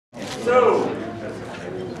So,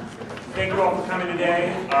 thank you all for coming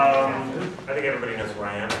today. I think everybody knows who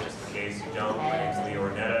I am, but just in case you don't, my name is Leo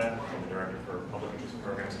Ornetta. I'm the Director for Public Interest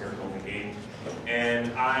Programs here at Golden Gate.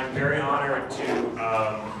 And I'm very honored to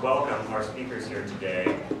welcome our speakers here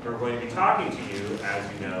today who are going to be talking to you,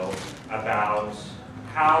 as you know, about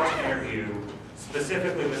how to interview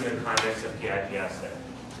specifically within the context of PIPS Day.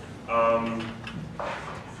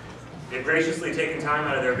 They've graciously taken time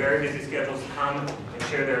out of their very busy schedules to come and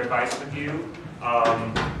share their advice with you.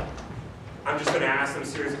 I'm just going to ask them a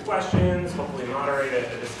series of questions, hopefully moderate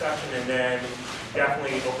a discussion, and then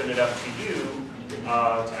definitely open it up to you to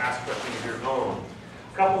ask questions of your own.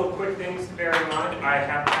 A couple of quick things to bear in mind. I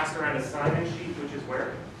have passed around a sign-in sheet, which is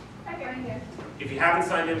where? Okay, here. If you haven't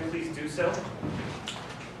signed in, please do so.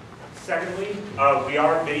 Secondly, we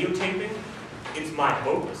are videotaping. It's my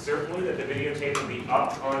hope, certainly, that the videotape will be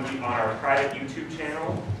up on our private YouTube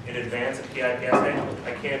channel in advance of PIPS Day.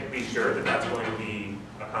 I can't be sure that that's going to be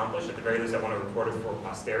accomplished. At the very least, I want to record it for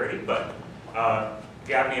posterity. But if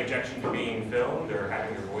you have any objection to being filmed or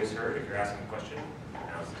having your voice heard, if you're asking a question,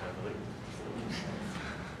 now's the time to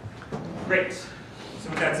leave. Great. So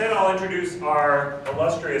with that said, I'll introduce our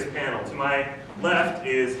illustrious panel. To my left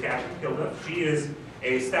is Catherine Kilduff. She is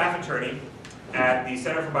a staff attorney at the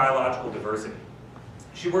Center for Biological Diversity.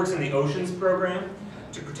 She works in the Oceans Program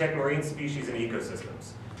to protect marine species and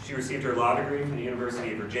ecosystems. She received her law degree from the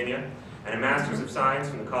University of Virginia and a Master's of Science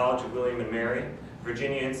from the College of William and Mary,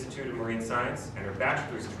 Virginia Institute of Marine Science, and her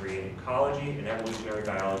bachelor's degree in ecology and evolutionary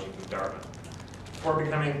biology from Dartmouth. Before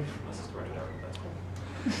becoming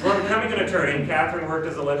an attorney, Catherine worked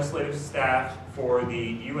as a legislative staff for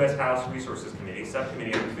the U.S. House Resources Committee,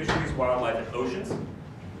 Subcommittee on Fisheries, Wildlife, and Oceans.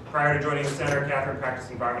 Prior to joining the Center, Catherine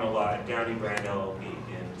practiced environmental law at Downey Brand LLP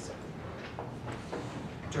in San Francisco.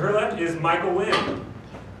 To her left is Michael Wynn.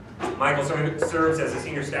 Michael serves as a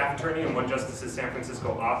senior staff attorney in One Justice's San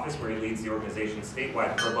Francisco office, where he leads the organization's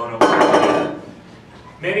statewide pro bono program.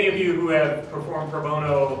 Many of you who have performed pro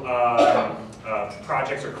bono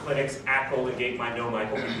projects or clinics at Golden Gate might know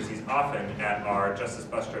Michael because he's often at our Justice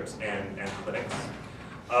bus trips and clinics.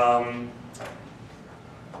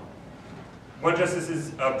 One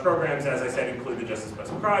Justice's programs, as I said, include the Justice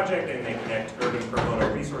Bus Project, and they connect urban pro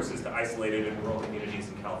bono resources to isolated and rural communities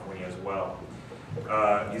in California as well.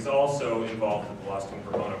 He's also involved with the Law Student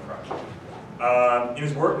Pro Bono Project. In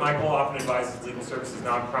his work, Michael often advises legal services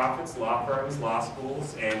nonprofits, law firms, law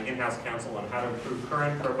schools, and in-house counsel on how to improve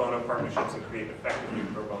current pro bono partnerships and create effective new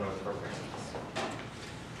pro bono programs.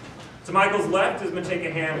 To Michael's left is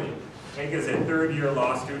Mateka Hanley. Mateka is a third-year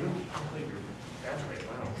law student.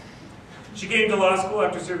 She came to law school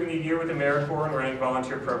after serving a year with AmeriCorps and running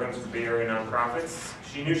volunteer programs for Bay Area nonprofits.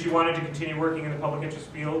 She knew she wanted to continue working in the public interest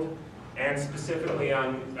field and specifically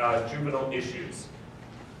on juvenile issues.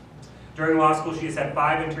 During law school, she has had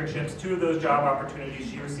 5 internships. 2 of those job opportunities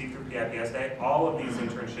she received through PIPS Day. All of these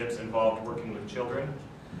internships involved working with children.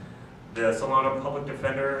 The Solano County Public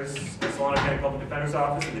Defender's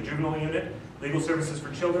Office in the Juvenile Unit, Legal Services for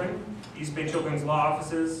Children, East Bay Children's Law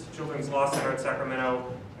Offices, Children's Law Center at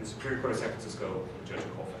Sacramento, and the Superior Court of San Francisco, Judge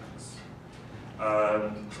Colfax.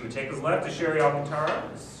 To Mateka's left is Sherry Alcantara.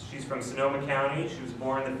 She's from Sonoma County. She was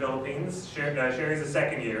born in the Philippines. Sherry's a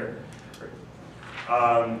second year.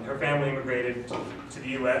 Her family immigrated to the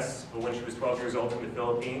U.S. when she was 12 years old from the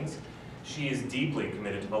Philippines. She is deeply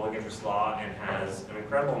committed to public interest law and has an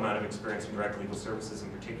incredible amount of experience in direct legal services. In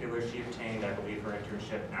particular, she obtained, I believe, her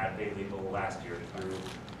internship at Bay Legal last year through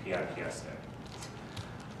PIPS Day.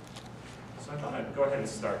 So I thought I'd go ahead and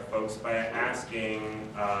start, folks, by asking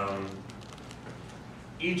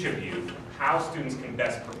each of you how students can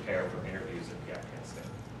best prepare for interviews at PIPS Day.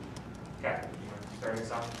 Okay, you want to start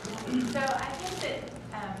us off? So I think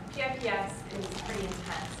that PIPS is pretty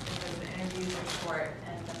intense because the interviews are short,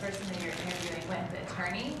 and the person that you're interviewing with, the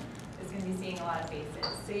attorney, is going to be seeing a lot of faces.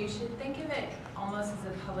 So you should think of it almost as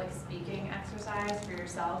a public speaking exercise for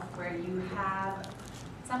yourself, where you have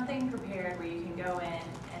something prepared where you can go in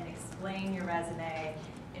and explain your resume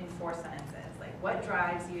in 4 sentences. Like what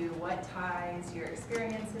drives you, what ties your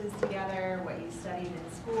experiences together, what you studied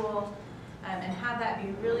in school, and have that be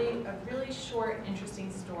a really short, interesting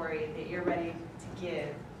story that you're ready to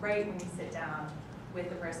give right when you sit down with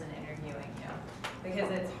the person interviewing you. Because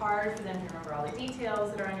it's hard for them to remember all the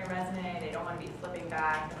details that are on your resume. They don't want to be flipping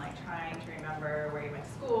back and like trying to remember where you went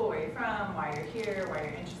to school, where you're from, why you're here, why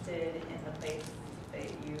you're interested in the place that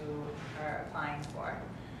you are applying for.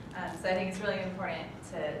 So I think it's really important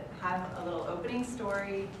to have a little opening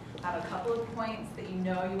story, have a couple of points that you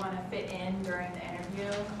know you want to fit in during the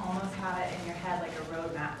interview, almost have it in your head like a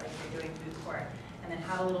roadmap, like you're doing food court, and then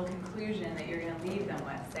have a little conclusion that you're going to leave them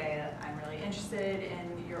with. Say, interested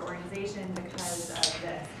in your organization because of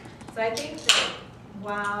this. So I think that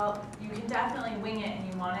while you can definitely wing it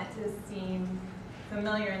and you want it to seem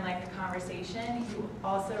familiar and like a conversation, you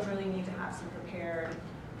also really need to have some prepared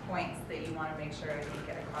points that you want to make sure you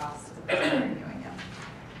get across to the person interviewing you.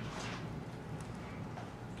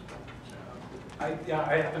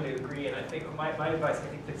 I happen to agree, and I think my advice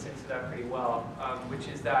fits into that pretty well, which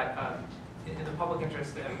is that in the public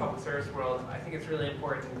interest and public service world, I think it's really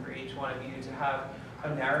important for each one of you to have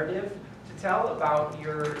a narrative to tell about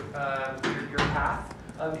your path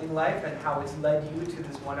in life and how it's led you to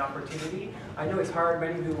this one opportunity. I know it's hard.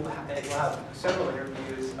 Many of you will have several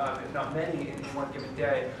interviews, if not many, in one given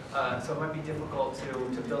day. So it might be difficult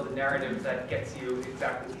to build a narrative that gets you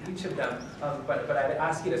exactly to each of them. But I'd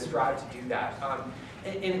ask you to strive to do that.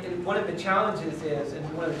 And one of the challenges is, and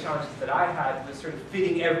one of the challenges that I had was sort of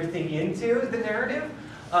fitting everything into the narrative.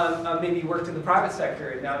 Maybe you worked in the private sector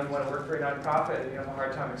and now you want to work for a nonprofit and you have a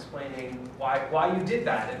hard time explaining why you did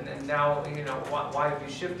that, and now why have you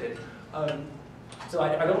shifted. So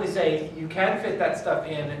I'd only say you can fit that stuff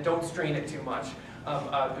in and don't strain it too much.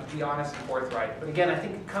 Be honest and forthright. But again, I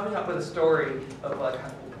think coming up with a story of like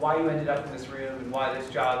why you ended up in this room and why this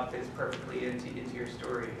job fits perfectly into your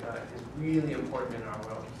story is really important in our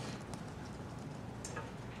world.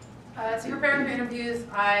 To prepare for interviews,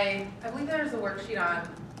 I believe there's a worksheet on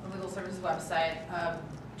the Legal Services website of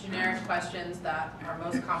generic questions that are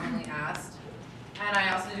most commonly asked. And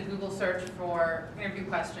I also did a Google search for interview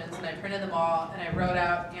questions, and I printed them all, and I wrote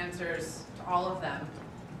out answers to all of them.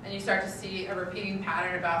 And you start to see a repeating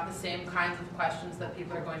pattern about the same kinds of questions that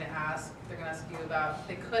people are going to ask. They're going to ask you about,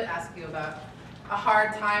 they could ask you about a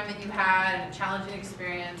hard time that you had, a challenging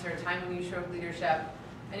experience, or a time when you showed leadership.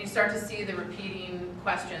 And you start to see the repeating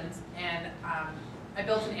questions, and I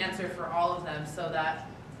built an answer for all of them so that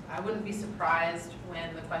I wouldn't be surprised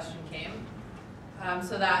when the question came.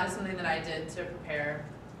 So that is something that I did to prepare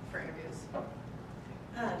for interviews.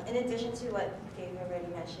 In addition to what Dave already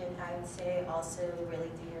mentioned, I would say also really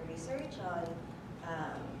do your research on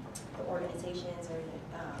the organizations or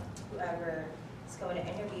whoever is going to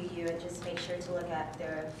interview you, and just make sure to look at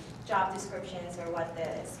their job descriptions or what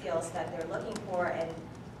the skills that they're looking for, and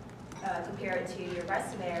compare it to your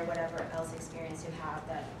resume or whatever else experience you have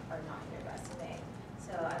that are not in your resume.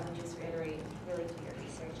 So I would just reiterate, really do your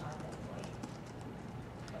research on that point.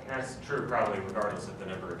 And that's true probably regardless of the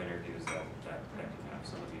number of interviews that you have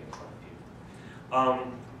somebody in front of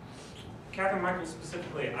you. Catherine, Michael,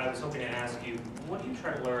 specifically, I was hoping to ask you, what do you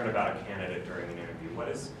try to learn about a candidate during an interview? What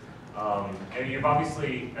is, and you've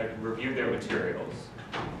obviously reviewed their materials.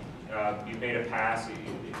 You've made a pass.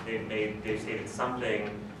 They've stated something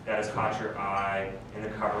that has caught your eye in the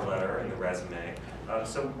cover letter and the resume.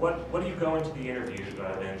 So what do you go into the interview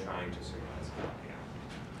then trying to surmise?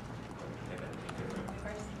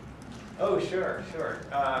 Oh, sure.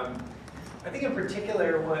 I think in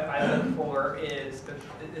particular what I look for is,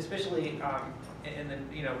 especially in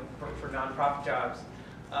the for nonprofit jobs,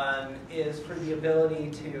 is for the ability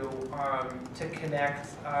to connect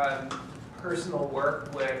personal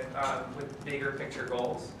work with bigger picture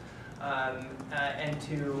goals. And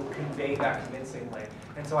to convey that convincingly.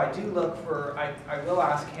 And so I do look for, I will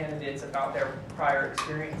ask candidates about their prior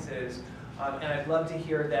experiences, and I'd love to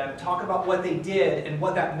hear them talk about what they did and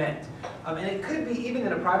what that meant. And it could be, even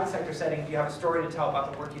in a private sector setting, if you have a story to tell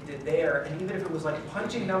about the work you did there, and even if it was like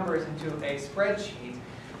punching numbers into a spreadsheet,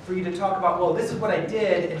 for you to talk about, well, this is what I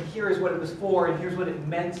did, and here is what it was for, and here's what it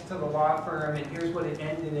meant to the law firm, and here's what it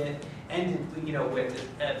ended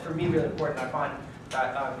with. For me, really important, I find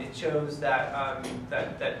that it shows that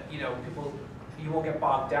people, you won't get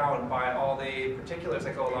bogged down by all the particulars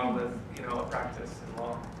that go along with a practice in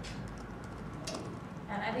law.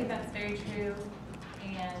 And I think that's very true,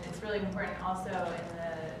 and it's really important also in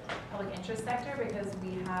the public interest sector because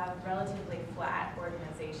we have relatively flat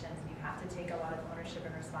organizations. You have to take a lot of ownership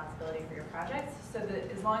and responsibility for your projects. So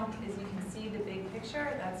that as long as you can see the big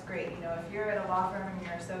picture, that's great. If you're at a law firm and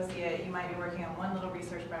you're an associate, you might be working on one little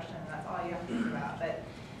research question and that's all you have to think about. But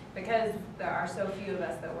because there are so few of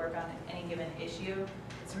us that work on any given issue,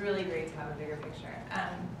 it's really great to have a bigger picture.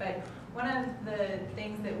 But one of the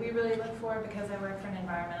things that we really look for, because I work for an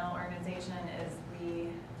environmental organization, is we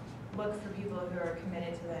look for people who are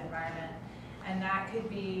committed to the environment. And that could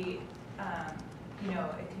be,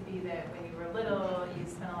 it could be that when you were little, you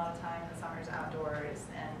spent a lot of time in the summers outdoors,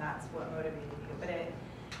 and that's what motivated you. But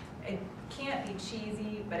it can't be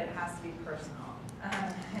cheesy, but it has to be personal.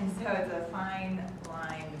 And so it's a fine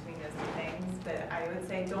line between those two things. But I would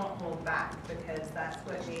say don't hold back, because that's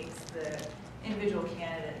what makes the individual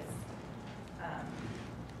candidates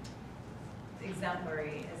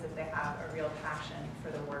exemplary is if they have a real passion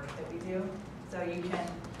for the work that we do. So you can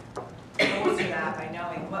bolster that by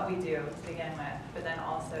knowing what we do to begin with, but then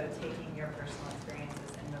also taking your personal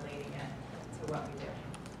experiences and relating it to what we do.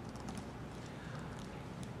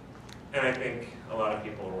 And I think a lot of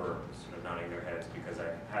people were sort of nodding their heads because I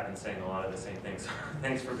have been saying a lot of the same things.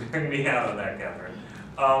 Thanks for bringing me out of that, Catherine.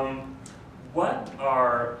 What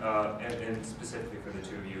are, and specifically for the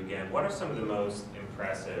two of you again, what are some of the most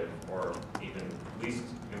impressive or even least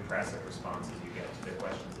impressive responses you get to the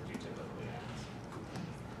questions that you typically ask?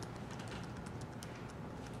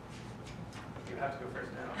 You have to go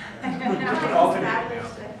first now. Alternate now.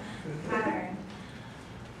 Pattern.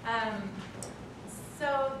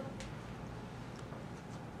 So,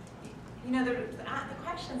 you know, the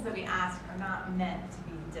questions that we ask are not meant to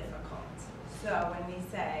be difficult. So when we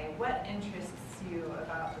say, what interests you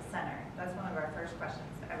about the center? That's one of our first questions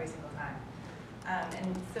every single time.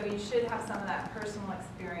 And so you should have some of that personal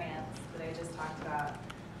experience that I just talked about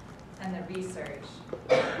and the research.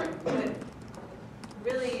 But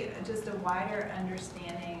really just a wider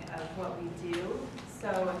understanding of what we do.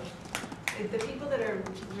 So the people that are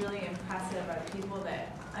really impressive are the people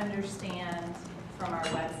that understand from our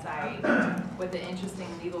website what the interesting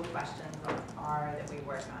legal questions are that we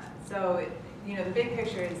work on. So, you know, the big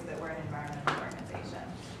picture is that we're an environmental organization.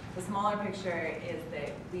 The smaller picture is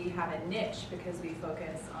that we have a niche because we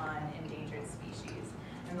focus on endangered species.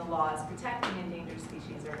 And the laws protecting endangered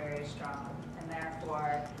species are very strong. And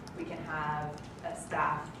therefore, we can have a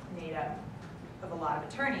staff made up of a lot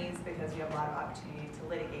of attorneys because we have a lot of opportunity to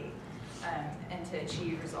litigate and to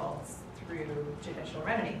achieve results through judicial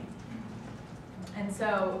remedy. And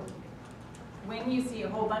so when you see a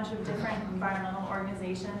whole bunch of different environmental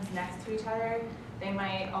organizations next to each other, they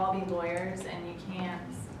might all be lawyers and you can't,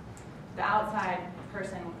 the outside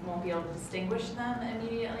person won't be able to distinguish them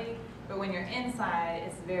immediately, but when you're inside,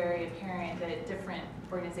 it's very apparent that different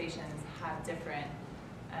organizations have different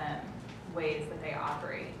ways that they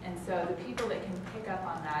operate. And so the people that can pick up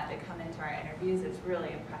on that come into our interviews, it's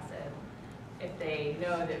really impressive if they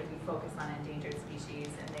know that we focus on endangered species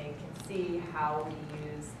and they can see how we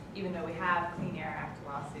use, even though we have Clean Air Act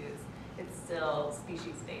lawsuits, it's still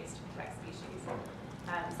species-based to protect species.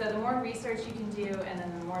 So the more research you can do and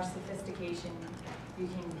then the more sophistication you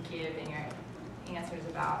can give in your answers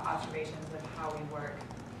about observations of how we work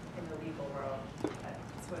in the legal world,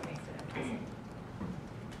 that's what makes it impressive.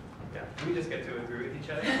 Yeah, we just get to agree with each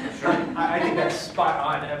other. Sure. I think that's spot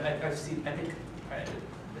on. I think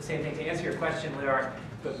the same thing. To answer your question, Leora,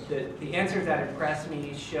 the answers that impress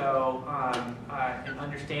me show an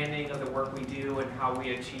understanding of the work we do and how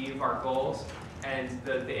we achieve our goals. And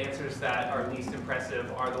the answers that are least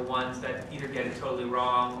impressive are the ones that either get it totally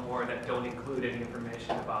wrong or that don't include any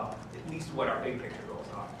information about at least what our big picture goals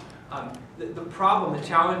are. The problem, the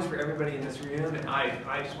challenge for everybody in this room, and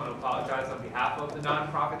I just want to apologize on behalf of the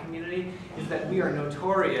nonprofit community, is that we are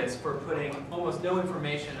notorious for putting almost no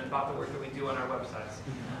information about the work that we do on our websites.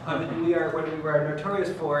 And what we are notorious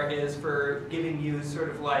for is for giving you sort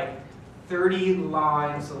of like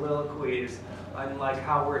 30-line soliloquies on like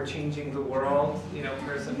how we're changing the world, you know,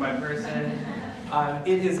 person by person.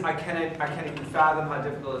 It is, I can't even fathom how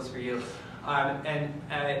difficult it is for you.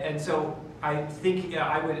 And so I think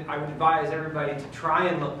I would advise everybody to try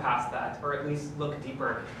and look past that, or at least look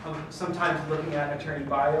deeper. Sometimes looking at attorney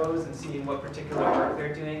bios and seeing what particular work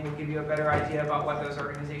they're doing will give you a better idea about what those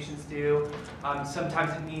organizations do.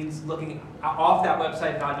 Sometimes it means looking off that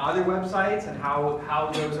website and on other websites and how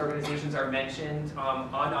those organizations are mentioned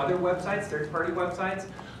on other websites, third-party websites.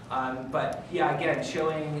 But yeah, again,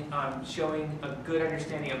 showing a good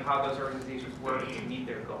understanding of how those organizations work to meet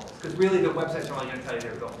their goals. Because really the websites are only going to tell you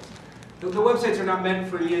their goals. The websites are not meant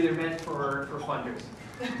for you, they're meant for funders.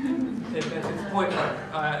 It's point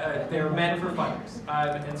blank. They're meant for funders.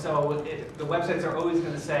 And so the websites are always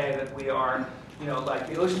going to say that we are, you know, like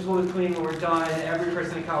the oceans will be clean when we're done, every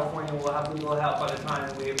person in California will have legal help by the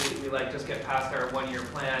time we like just get past our one-year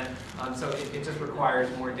plan. So it just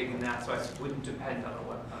requires more digging that, so I wouldn't depend on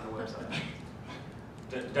the website.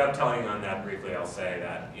 Dovetailing on that briefly, I'll say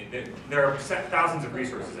that there are thousands of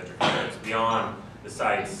resources at your fingertips beyond the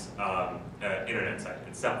site's internet site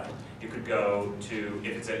itself. You could go to,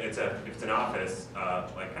 if it's an office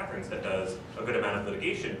like Catherine's that does a good amount of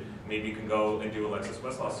litigation, maybe you can go and do a Lexis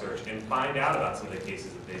Westlaw search and find out about some of the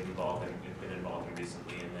cases that they've been involved in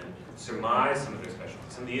recently, and then surmise some of their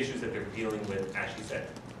specialties, some of the issues that they're dealing with, as she said,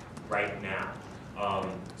 right now.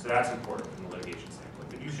 So that's important from the litigation standpoint.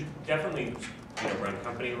 But you should definitely, you know, run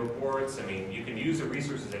company reports. I mean, you can use the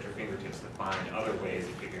resources at your fingertips to find other ways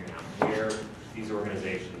of figuring out where these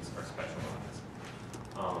organizations are specialized.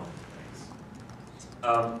 Thanks.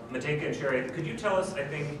 Mateka and Sherry, could you tell us, I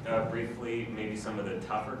think, briefly, maybe some of the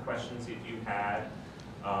tougher questions that you had,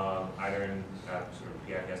 either in sort of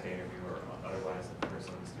PIPS interview or otherwise for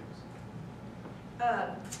some of the students?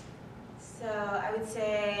 So I would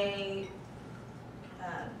say,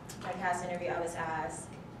 my past interview, I was asked,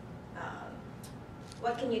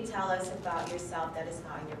 what can you tell us about yourself that is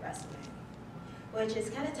not in your resume? Which is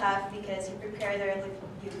kind of tough because you prepare there,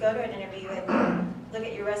 you go to an interview and look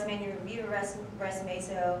at your resume and you review your resume,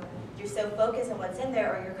 so you're so focused on what's in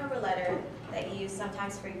there or your cover letter that you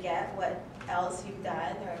sometimes forget what else you've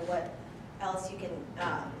done or what else you can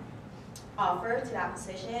offer to that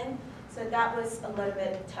position. So that was a little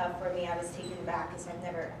bit tough for me. I was taken aback because I've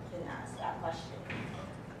never been asked that question.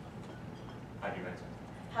 How do you answer?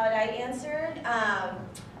 How did I answer?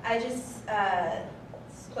 I just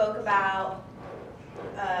spoke about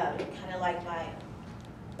kind of like my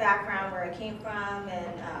background, where I came from,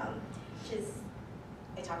 and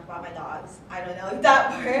I talked about my dogs. I don't know if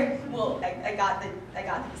that worked. Well, I got the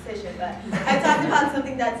decision, but I talked about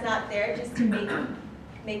something that's not there just to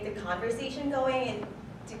make the conversation going and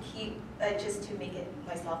to keep just to make it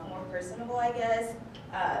myself more personable, I guess.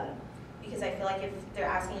 Because I feel like if they're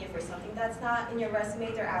asking you for something that's not in your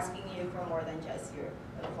resume, they're asking you for more than just your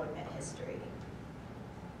employment history.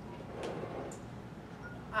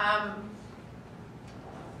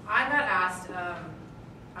 I got asked a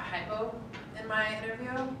hypo in my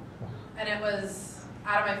interview, and it was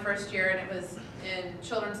out of my first year, and it was in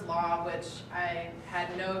children's law, which I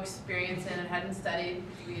had no experience in and hadn't studied.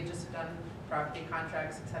 We had just done property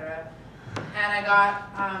contracts, etc. And I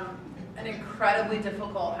got an incredibly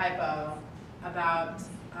difficult hypo about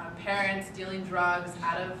parents dealing drugs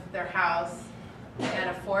out of their house, and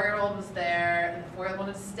a 4-year-old was there, and the 4-year-old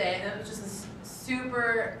wanted to stay, and it was just this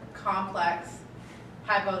super complex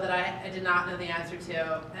hypo that I did not know the answer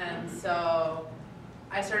to. And so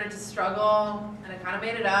I started to struggle, and I kind of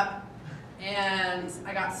made it up, and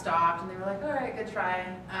I got stopped, and they were like, all right, good try.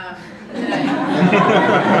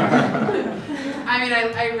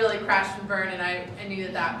 I really crashed and burned, and I knew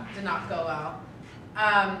that did not go well.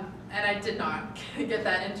 And I did not get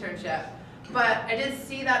that internship. But I did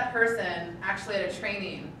see that person actually at a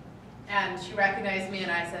training, and she recognized me,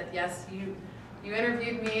 and I said, yes, you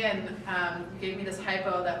interviewed me, and you gave me this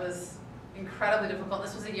hypo that was incredibly difficult.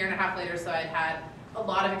 This was a 1.5 years later, so I'd had a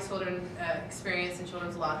lot of experience in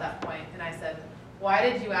children's law at that point. And I said, why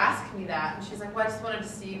did you ask me that? And she's like, well, I just wanted to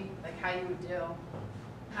see how you would do.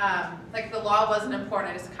 The law wasn't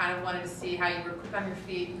important. I just kind of wanted to see how you were quick on your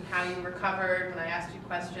feet and how you recovered when I asked you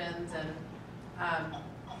questions. And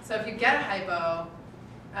so if you get a hypo,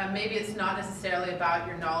 maybe it's not necessarily about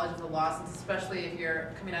your knowledge of the law, since especially if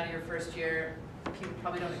you're coming out of your first year, people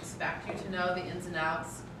probably don't expect you to know the ins and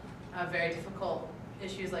outs of very difficult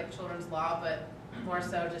issues like children's law, but more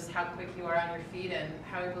so just how quick you are on your feet and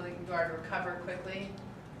how willing you are to recover quickly.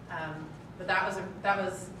 But that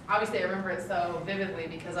was obviously, I remember it so vividly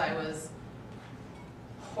because I was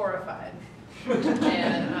horrified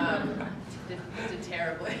and did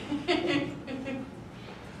terribly.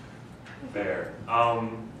 Fair.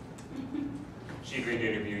 She agreed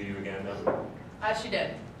to interview you again, though? She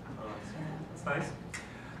did. That's nice.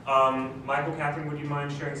 Michael, Catherine, would you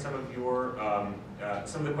mind sharing some of your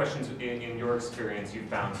some of the questions in your experience you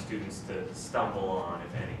found students to stumble on,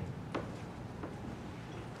 if any?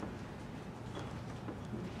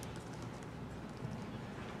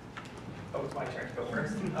 Oh, it's my turn to go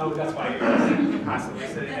first. Oh, that's why you're passively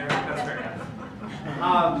sitting there. That's fair enough.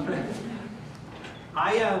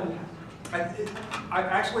 I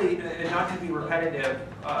actually, and not to be repetitive,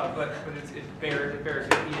 but it bears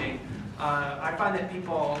repeating. I find that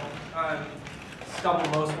people stumble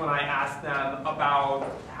most when I ask them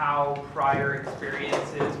about how prior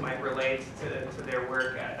experiences might relate to their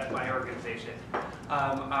work at my organization.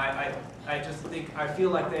 I just think, I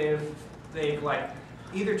feel like they've like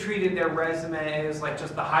either treated their resume as like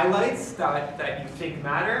just the highlights that you think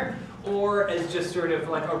matter, or as just sort of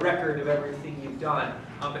like a record of everything you've done,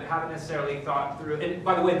 but haven't necessarily thought through. And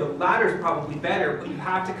by the way, the latter is probably better, but you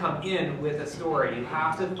have to come in with a story. You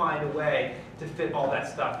have to find a way to fit all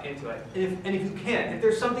that stuff into it. And if you can't, if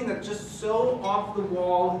there's something that's just so off the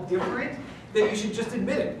wall different, then you should just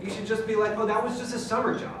admit it. You should just be like, oh, that was just a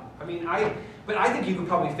summer job. I mean, but I think you could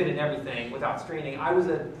probably fit in everything without straining.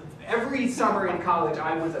 Every summer in college,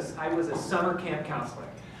 I was a summer camp counselor.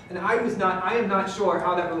 And I am not sure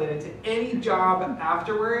how that related to any job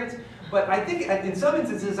afterwards, but I think in some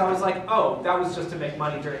instances I was like, oh, that was just to make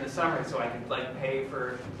money during the summer so I could like pay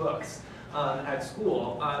for books at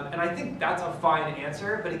school. And I think that's a fine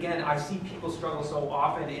answer, but again, I see people struggle so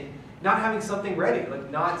often not having something ready, like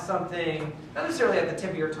not necessarily at the tip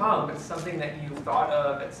of your tongue, but something that you thought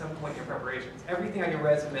of at some point in your preparations. Everything on your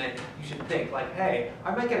resume, you should think like, hey,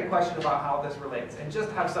 I might get a question about how this relates, and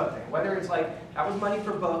just have something. Whether it's like, that was money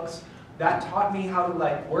for books, that taught me how to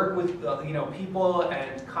like work with people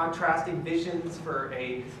and contrasting visions for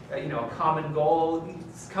a common goal.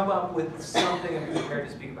 Come up with something and be prepared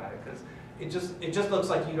to speak about it, because it just looks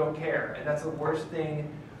like you don't care, and that's the worst thing.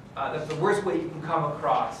 That's the worst way you can come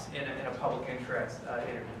across in a public interest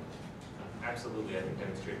interview. Absolutely, I think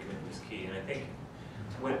demonstrated commitment is key, and I think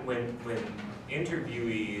when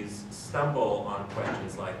interviewees stumble on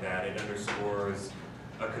questions like that, it underscores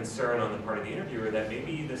a concern on the part of the interviewer that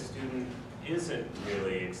maybe the student isn't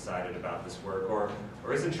really excited about this work, or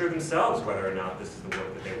isn't sure themselves whether or not this is the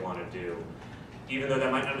work that they want to do, even though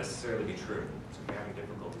that might not necessarily be true. So if you're having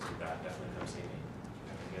difficulties with that, definitely come see me.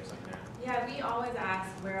 You have something to add? Yeah, we always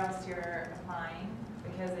ask where else you're applying,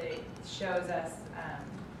 because it shows us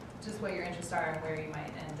just what your interests are and where you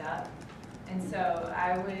might end up. And so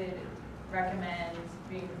I would recommend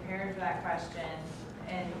being prepared for that question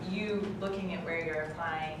and you looking at where you're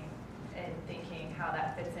applying and thinking how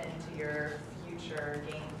that fits into your future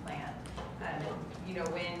game plan.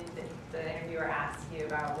 When the interviewer asks you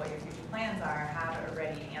about what your future plans are, have a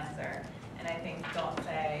ready answer. And I think don't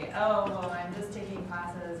say, oh, well, I'm just taking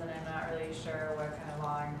classes and I'm not really sure what kind of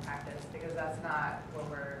law I'm practice, because that's not what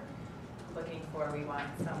we're looking for. We want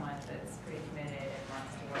someone that's pretty committed and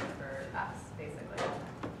wants to work for us, basically.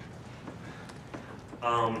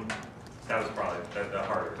 That was probably the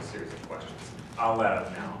harder series of questions. I'll let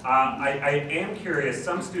up now. I am curious,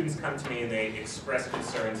 some students come to me and they express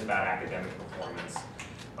concerns about academic performance,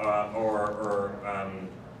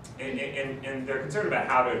 and they're concerned about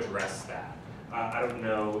how to address that. I don't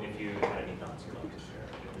know if you had any thoughts you'd like to share,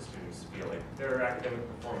 if the students feel like their academic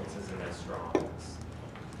performance isn't as strong.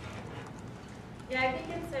 Yeah, I think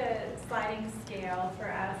it's a sliding scale for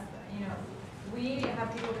us. We have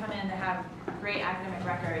people come in that have great academic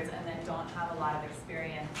records and then don't have a lot of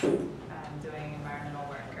experience doing environmental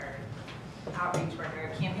work or outreach work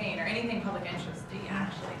or campaign or anything public interesting,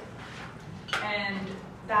 actually. And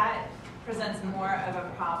that presents more of a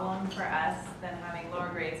problem for us than having lower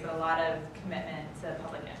grades but a lot of commitment to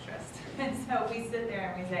public interest. And so we sit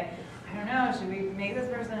there and we say, I don't know, should we make this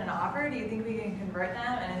person an offer? Do you think we can convert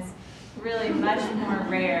them? And it's really much more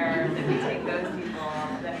rare that we take those people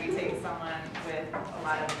than we take someone with a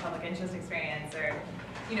lot of public interest experience, or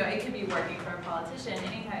it could be working for a politician,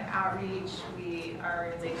 any kind of outreach. Our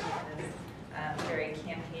organization is very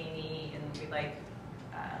campaigny and we like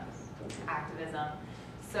activism.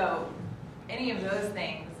 So any of those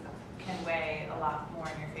things can weigh a lot more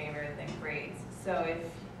in your favor than grades. So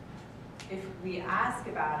if we ask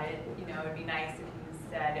about it, it would be nice if you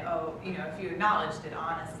said, oh, if you acknowledged it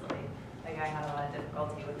honestly. Like I had a lot of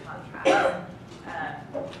difficulty with contrast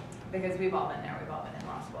because we've all been there. We've all been in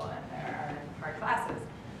law school, and there are hard classes.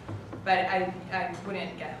 But I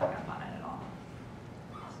wouldn't get hung up on it at all.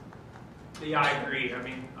 Yeah, I agree. I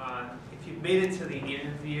mean, if you've made it to the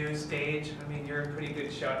interview stage, I mean, you're in pretty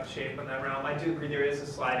good shape on that realm. I do agree there is a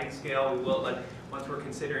sliding scale. We will, once we're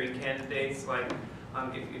considering candidates,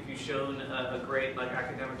 if you've shown a great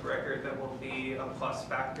academic record, that will be a plus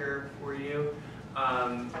factor for you.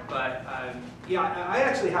 Yeah, I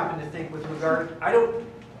actually happen to think with regard, I'm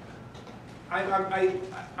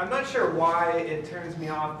not sure why it turns me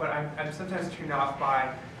off, but I'm sometimes turned off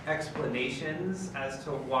by explanations as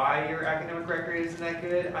to why your academic record isn't that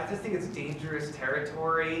good. I just think it's dangerous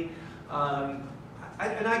territory. And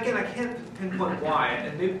again, I can't pinpoint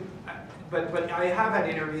why. But I have had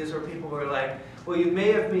interviews where people were like, well, you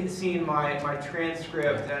may have seen my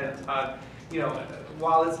transcript, and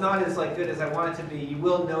while it's not as good as I want it to be, you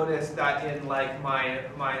will notice that in my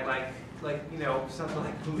something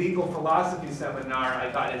like legal philosophy seminar, I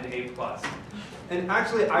got an A+. And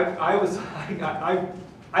actually,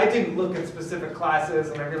 I didn't look at specific classes,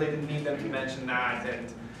 and I really didn't need them to mention that,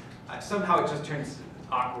 and somehow it just turns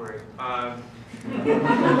awkward.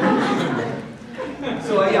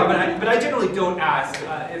 So yeah, but I generally don't ask.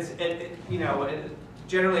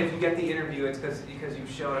 Generally, if you get the interview, it's because you've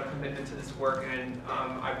shown a commitment to this work, and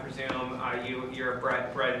I presume you're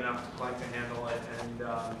bright enough to handle it, and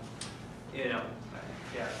yeah.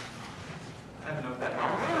 I don't know if that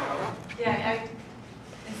helps. Yeah,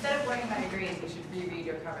 instead of worrying about your grades, you should reread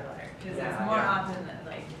your cover letter, because it's more often that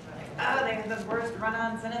they have the worst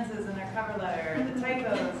run-on sentences in their cover letter, the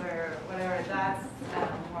typos or whatever. That's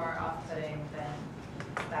more off-putting than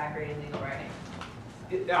that grade legal writing.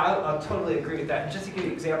 I'll totally agree with that. And just to give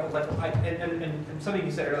you an example, and something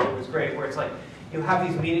you said earlier was great, where it's you have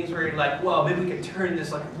these meetings where you're like, well, maybe we could turn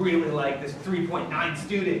this like really like this 3.9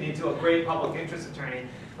 student into a great public interest attorney.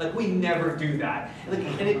 Like, we never do that. Like,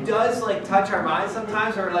 and it does like touch our minds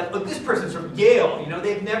sometimes, or like, oh, this person's from Yale, you know,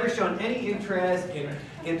 they've never shown any interest in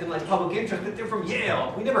like public interest, but they're from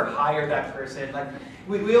Yale. We never hire that person. Like,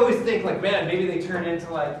 we always think like, man, maybe they turn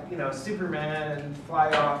into like, you know, Superman and fly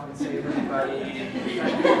off and save everybody. It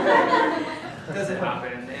doesn't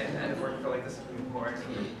happen, and it worked for like the Supreme Court, so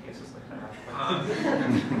it's just like that.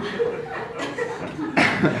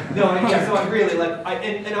 No, yeah, so I'm really like,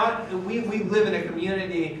 we live in a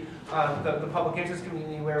community, the public interest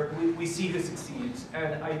community, where we see who succeeds,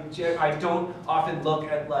 and I don't often look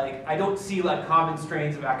at like, I don't see like common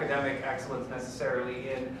strains of academic excellence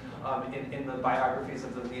necessarily in the biographies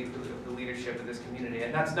of the leadership of this community.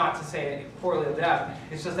 And that's not to say poorly of them.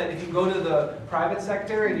 It's just that if you go to the private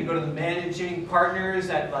sector and you go to the managing partners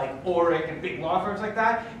at like Orrick and big law firms like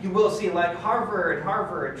that, you will see like Harvard,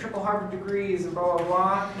 triple Harvard degrees and blah, blah,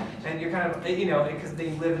 blah. And you're kind of, you know, because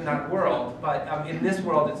they live in that world. But in this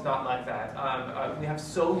world, it's not like that. We have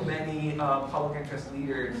so many public interest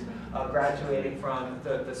leaders graduating from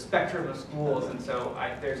the spectrum of schools. And so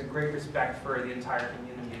there's a great respect for the entire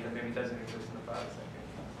community that maybe doesn't exist in the private sector.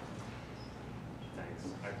 Thanks.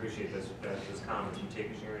 I appreciate this comment. You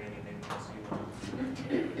take Sherry, anything else you want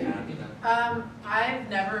to add? I've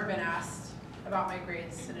never been asked about my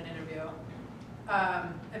grades in an interview.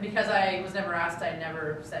 And because I was never asked, I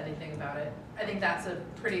never said anything about it. I think that's a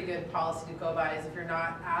pretty good policy to go by, is if you're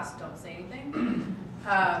not asked, don't say anything.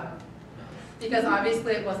 Because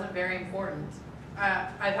obviously it wasn't very important.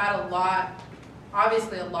 I've had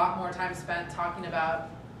obviously a lot more time spent talking about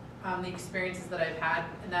the experiences that I've had,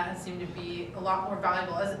 and that has seemed to be a lot more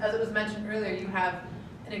valuable. As it was mentioned earlier, you have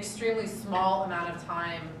an extremely small amount of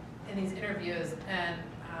time in these interviews, and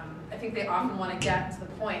I think they often want to get to the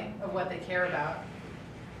point of what they care about.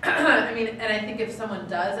 I mean, and I think if someone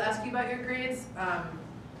does ask you about your grades,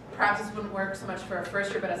 perhaps this wouldn't work so much for a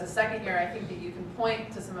first year, but as a second year, I think that you can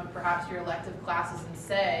point to some of perhaps your elective classes and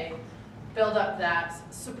say, build up that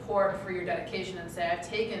support for your dedication and say, I've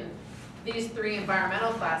taken these 3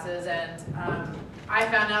 environmental classes, and I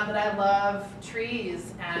found out that I love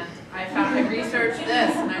trees, and I researched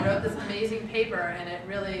this, and I wrote this amazing paper, and it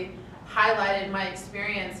really highlighted my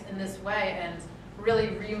experience in this way, and really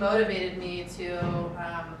remotivated me to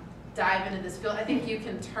dive into this field. I think you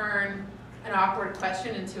can turn an awkward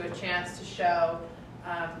question into a chance to show,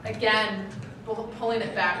 again, pulling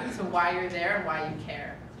it back to why you're there and why you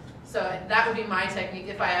care. So that would be my technique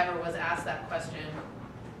if I ever was asked that question.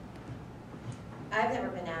 I've never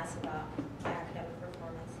been asked about academic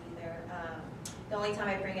performance either. The only time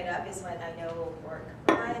I bring it up is when I know it will work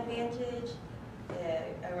for my advantage.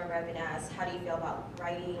 I remember I've been asked, how do you feel about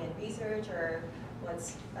writing and research, or what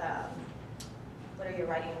are your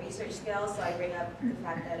writing and research skills? So I bring up the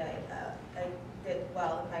fact that I did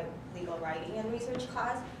well in my legal writing and research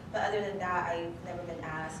class, but other than that, I've never been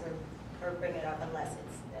asked or bring it up unless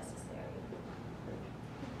it's necessary.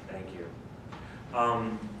 Thank you.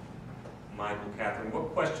 Michael, Catherine,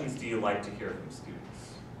 what questions do you like to hear from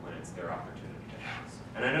students when it's their opportunity to ask?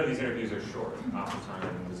 And I know these interviews are short,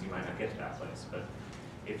 oftentimes you might not get to that place, but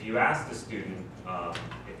if you ask the student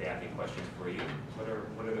if they have any questions for you, what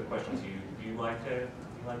are the questions you like to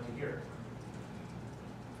hear?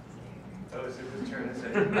 Oh, is it whose turn is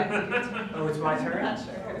it? Oh, it's my turn? Not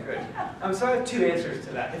sure. Okay, good. So I have 2 answers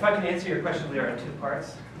to that. If I can answer your question, Leah, in 2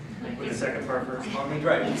 parts. With the second part first. I'll be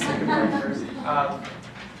right with the second part first.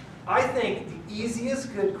 I think the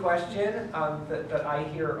easiest good question that I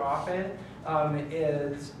hear often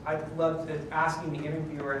is, I'd love to asking the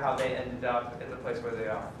interviewer how they ended up in the place where they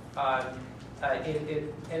are.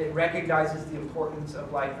 It recognizes the importance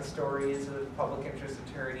of like the stories of public interest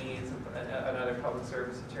attorneys and other public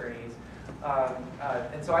service attorneys.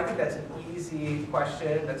 And so I think that's an easy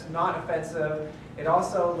question that's not offensive. It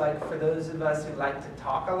also, like, for those of us who like to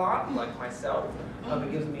talk a lot, like myself,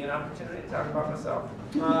 it gives me an opportunity to talk about myself.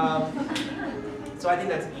 So I think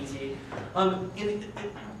that's easy. Now,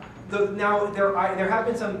 there have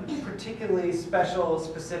been some particularly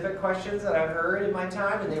specific questions that I've heard in my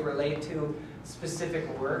time, and they relate to specific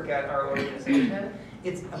work at our organization.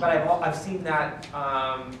 But I've seen that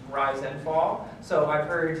rise and fall. So I've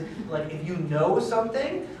heard, like, if you know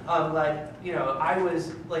something, I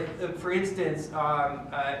was, like, for instance,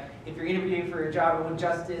 if you're interviewing for a job at Wood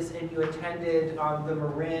Justice and you attended the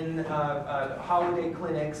Marin holiday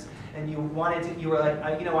clinics, and you were like,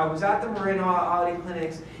 I was at the Marin holiday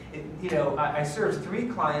clinics, I serve 3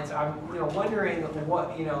 clients. I'm wondering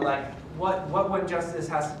what what one justice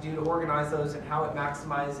has to do to organize those and how it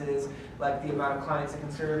maximizes like the amount of clients it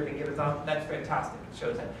can serve and give it on. That's fantastic. It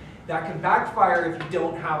shows that can backfire if you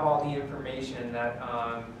don't have all the information that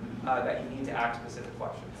that you need to ask specific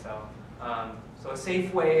questions. So a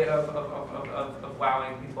safe way of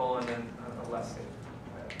wowing people, and then a less safe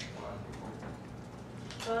way of wowing people.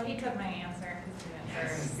 Well, he took my answer because he went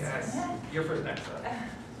first. Yes. You're first next.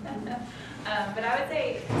 But I would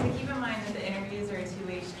say to keep in mind that the interviews are a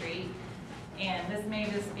two-way street, and this may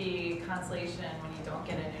just be consolation when you don't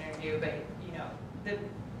get an interview, but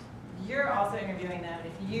you're also interviewing them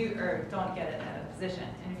if you don't get a position.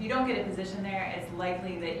 And if you don't get a position there, it's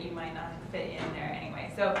likely that you might not fit in there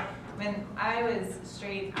anyway. So when I was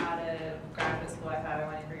straight out of graduate school, I thought I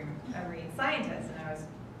wanted to be a marine scientist, and I was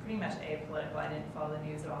pretty much apolitical. I didn't follow the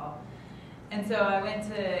news at all. And so I went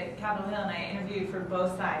to Capitol Hill and I interviewed for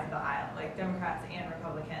both sides of the aisle, like Democrats and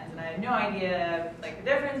Republicans, and I had no idea like the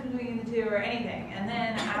difference between the two or anything. And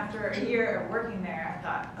then after a year of working there, I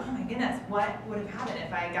thought, oh my goodness, what would have happened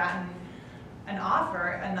if I had gotten an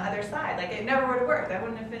offer on the other side? Like it never would have worked. I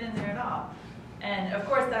wouldn't have fit in there at all. And of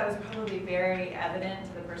course that was probably very evident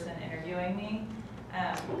to the person interviewing me.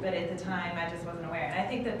 But at the time, I just wasn't aware. And I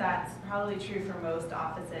think that that's probably true for most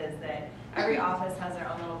offices, that every office has their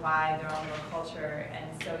own little vibe, their own little culture,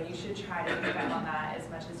 and so you should try to pick up on that as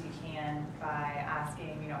much as you can by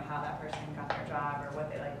asking, how that person got their job or what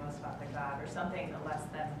they like most about their job or something that lets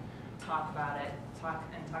them talk about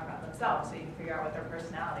themselves, so you can figure out what their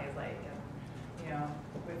personality is like, and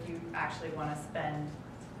if you actually want to spend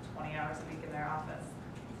 20 hours a week in their office.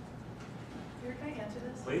 Can I answer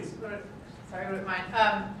this? Please. Sorry, I wouldn't mind.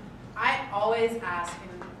 I always ask,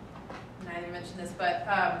 and neither mentioned this, but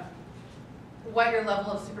what your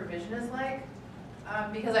level of supervision is like.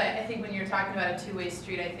 Because I think when you're talking about a two-way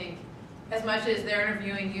street, I think as much as they're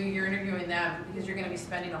interviewing you, you're interviewing them because you're going to be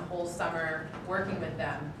spending a whole summer working with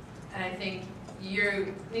them. And I think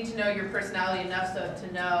you need to know your personality enough so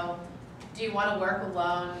to know, do you want to work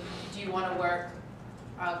alone? Do you want to work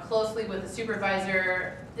closely with a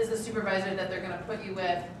supervisor? Is the supervisor that they're going to put you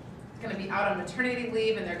with going to be out on maternity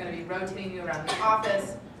leave and they're going to be rotating you around the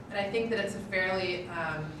office? And I think that it's a fairly,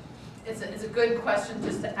 it's a good question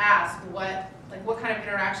just to ask, what kind of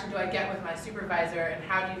interaction do I get with my supervisor, and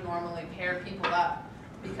how do you normally pair people up?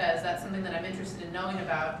 Because that's something that I'm interested in knowing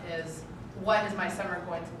about, is what is my summer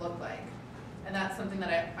going to look like? And that's something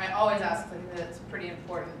that I always ask, I think that it's pretty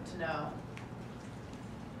important to know.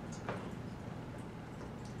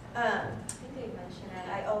 I think they mentioned it.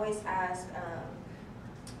 I always ask,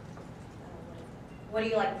 what do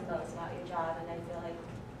you like the most about your job? And I feel like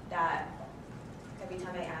that every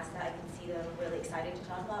time I ask that, I can see them really excited to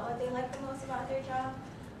talk about what they like the most about their job,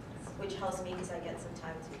 which helps me because I get some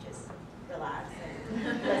time to just relax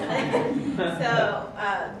and listen. So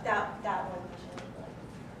that one question.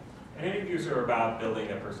 And interviews are about building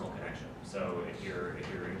a personal connection. So if you're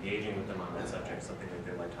engaging with them on that subject, something that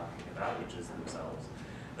they like talking about, which is themselves,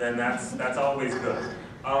 then that's always good.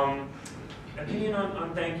 Opinion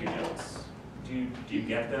on thank you notes. Do you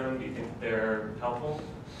get them? Do you think they're helpful?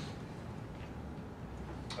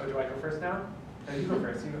 Oh, do I go first now? No, you go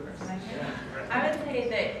first. You go first. Yeah. I would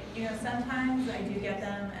say that sometimes I do get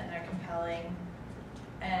them and they're compelling,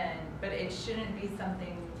 but it shouldn't be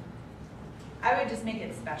something. I would just make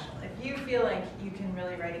it special. If you feel like you can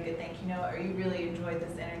really write a good thank you note, or you really enjoyed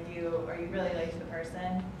this interview, or you really liked the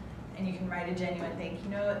person, and you can write a genuine thank you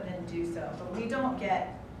note, then do so. But we don't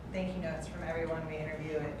get thank you notes from everyone we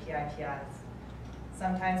interview at PIPS.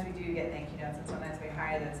 Sometimes we do get thank you notes, and sometimes we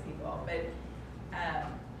hire those people. But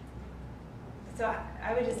so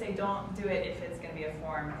I would just say don't do it if it's going to be a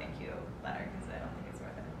form thank you letter, because I don't think it's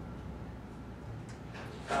worth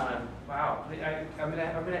it. Wow, I'm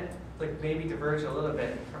gonna like maybe diverge a little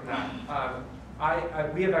bit from that.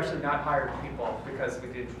 We have actually not hired people because we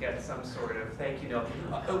didn't get some sort of thank you note.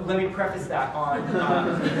 Let me preface that on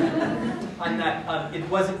that. It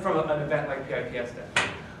wasn't from an event like PIPS did.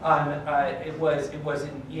 It was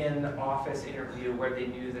an in-office interview where they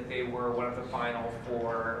knew that they were one of the final 4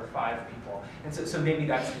 or 5 people, and so maybe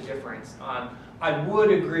that's the difference. I would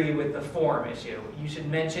agree with the form issue. You should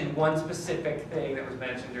mention one specific thing that was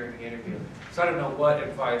mentioned during the interview. So I don't know what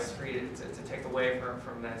advice for you to take away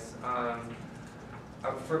from this.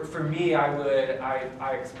 For me,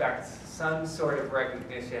 I expect some sort of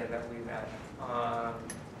recognition that we met.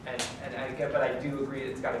 But I do agree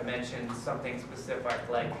it's got to mention something specific,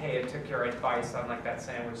 like, hey, I took your advice on like that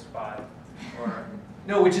sandwich spot, or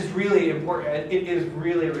no, which is really important. It is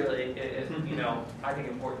really, I think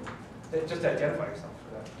important. Just identify yourself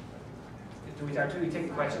for that. Do we take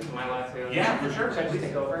the questions? Am I allowed to? Yeah, for sure. Should I just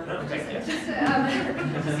take over? No. Okay, yeah.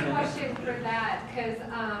 Just a question for that, because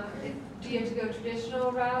do you have to go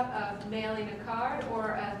traditional route of mailing a card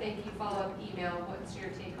or a thank you follow-up email? What's your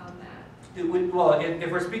take on that? It would, well,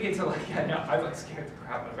 if we're speaking to like, yeah, no, I've like scared the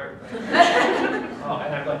crap out of everybody. Oh,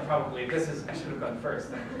 and I'm like, probably, I should have gone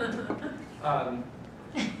first then.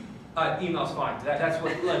 Email's fine. That's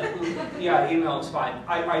what, like, yeah, email is fine.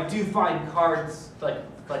 I do find cards, like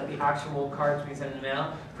the actual cards we send in the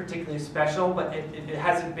mail, particularly special, but it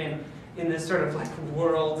hasn't been in this sort of like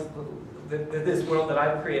world, this world that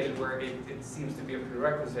I've created where it seems to be a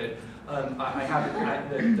prerequisite. I haven't,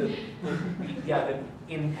 the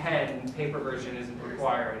in-pen paper version isn't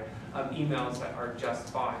required. Emails are just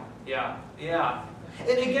fine. Yeah, yeah.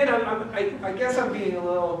 And again, I guess I'm being a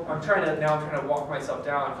little, I'm trying to walk myself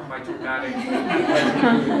down from my dramatic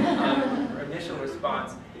initial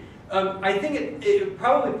response. I think it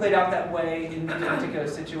probably played out that way in this particular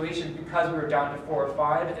situation because we were down to 4 or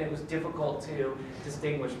 5 and it was difficult to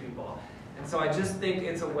distinguish people. And so I just think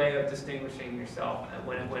it's a way of distinguishing yourself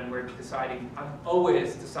when we're deciding. I'm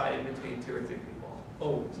always deciding between 2 or 3 people.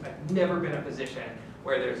 Always. I've never been in a position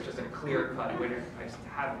where there's just a clear-cut winner. I just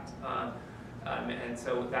haven't. And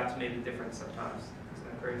so that's made a difference sometimes. Isn't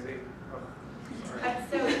that crazy? Oh, sorry.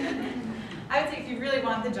 So, I would say if you really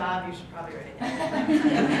want the job, you should probably write it down.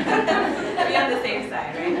 Be on the safe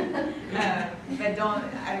side, right? But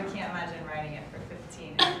I can't imagine writing it for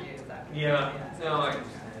 15 interviews. Yeah, no, I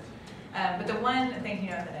but the one thank you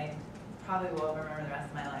note that I probably will remember the rest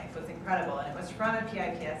of my life was incredible, and it was from a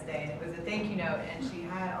PIPS day, and it was a thank you note, and she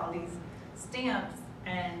had all these stamps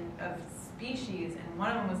and of species, and one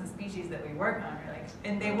of them was a species that we work on,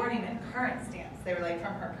 and they weren't even current stamps. They were like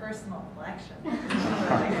from her personal collection. Like,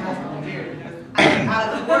 that's weird. It was out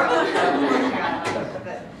of the world.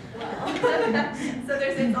 So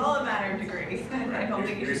it's all a matter of degree. I don't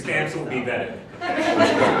think Your stamps will be vetted.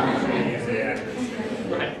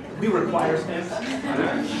 Right. We require stamps.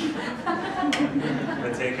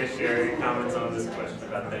 Matika, Sherry, comments on this question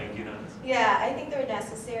about thank you notes? Yeah, I think they're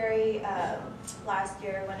necessary. Last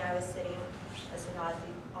year when I was sitting as an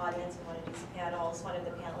audience in one of these panels, one of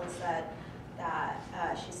the panelists said that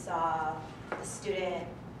she saw the student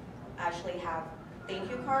actually have thank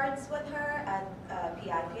you cards with her at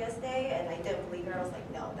PIPS Day, and I didn't believe her. I was like,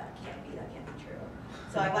 no, that can't be true.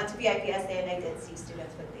 So I went to PIPS Day and I did see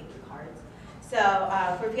students with thank you cards. So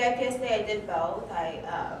for PIPS Day, I did both.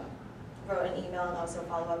 I wrote an email and also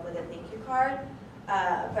followed up with a thank you card.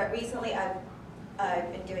 But recently,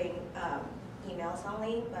 I've been doing emails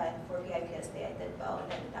only. But for PIPS Day, I did both,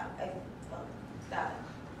 and that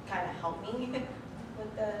kind of helped me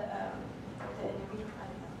with the interview.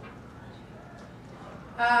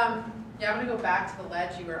 Yeah, I'm gonna go back to the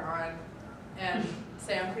ledge you were on and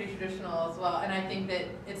say I'm pretty traditional as well, and I think that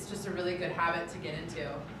it's just a really good habit to get into.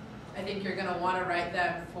 I think you're gonna wanna write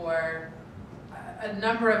them for a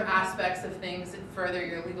number of aspects of things that further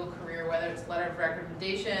your legal career, whether it's letter of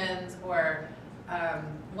recommendations or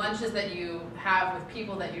lunches that you have with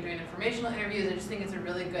people that you're doing informational interviews. I just think it's a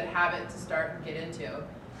really good habit to start and get into.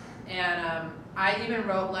 And I even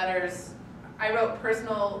wrote letters. I wrote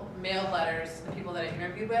personal mailed letters to the people that I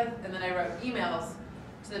interviewed with, and then I wrote emails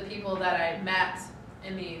to the people that I met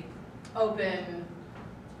in the open,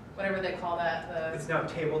 whatever they call that. It's now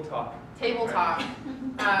table talk. Table talk.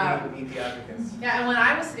 Meet the advocates. Yeah, and when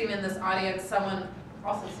I was sitting in this audience, someone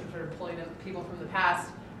also sort of pulling in people from the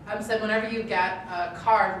past, said whenever you get a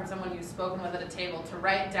card from someone you've spoken with at a table, to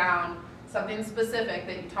write down something specific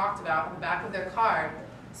that you talked about on the back of their card.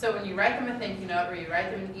 So when you write them a thank you note or you write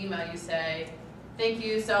them an email, you say, thank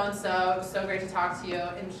you, so-and-so, it was so great to talk to you,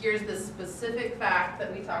 and here's the specific fact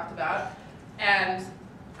that we talked about, and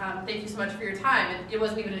thank you so much for your time. And it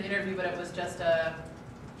wasn't even an interview, but it was just a,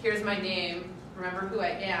 here's my name, remember who I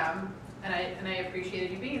am, and I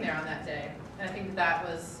appreciated you being there on that day. And I think that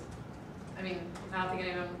was, I mean, I don't think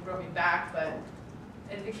anyone wrote me back, but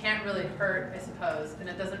it can't really hurt, I suppose, and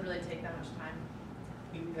it doesn't really take that much time.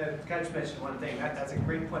 Can I just mention one thing? That's a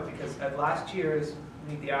great point, because at last year's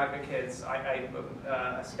Meet the Advocates, I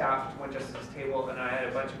staffed One Justice Table, and I had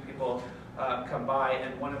a bunch of people come by,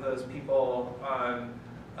 and one of those people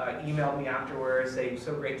emailed me afterwards, saying,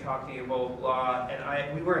 so great talking to you, blah, blah, blah.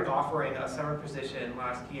 And we weren't offering a summer position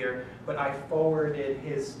last year, but I forwarded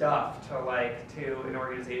his stuff to an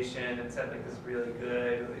organization and said, like, this is really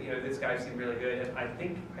good. You know, this guy seemed really good. And I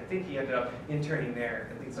think he ended up interning there,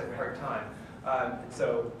 at least like part-time.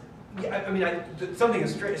 So, yeah, I mean, something to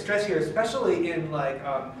stress here, especially in like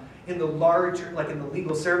in the larger, like in the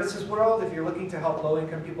legal services world, if you're looking to help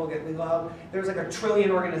low-income people get legal help, there's like 1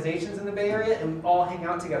 trillion organizations in the Bay Area, and all hang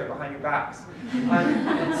out together behind your backs.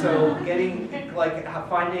 And so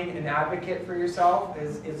finding an advocate for yourself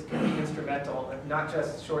is can be instrumental, not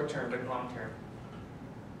just short-term, but long-term.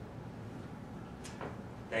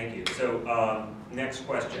 Thank you. So next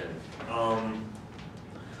question.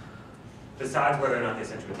 Besides whether or not they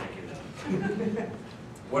sent you a thank you note,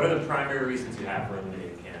 what are the primary reasons you have for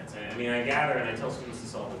eliminating candidates? I mean, I gather, and I tell students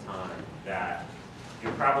this all the time, that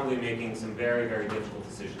you're probably making some very, very difficult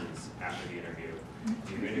decisions after the interview.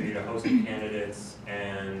 You've interviewed a host of candidates,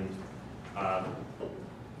 and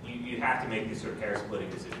you have to make these sort of hair-splitting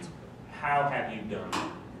decisions. How have you done that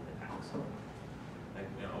in the past? Like,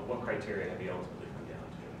 what criteria have you ultimately come down to?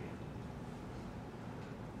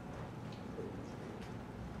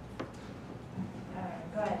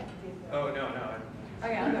 Go ahead. Oh, no.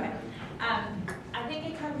 Okay, I'll go ahead. I think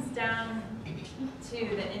it comes down to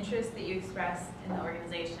the interest that you express in the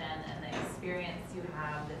organization and the experience you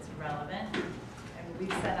have that's relevant. And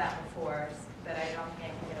we've said that before, but I don't think I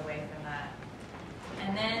can get away from that.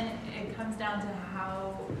 And then it comes down to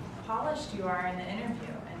how polished you are in the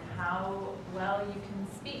interview and how well you can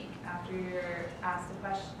speak after you're asked a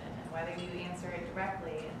question, and whether you answer it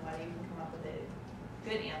directly and whether you can come up with a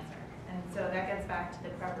good answer. And so that gets back to the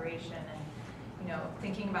preparation and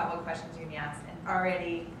thinking about what questions you're going to be asked and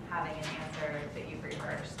already having an answer that you've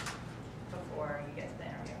rehearsed before you get to the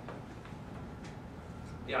interview.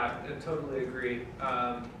 Yeah, I totally agree.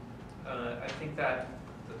 I think that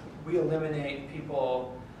we eliminate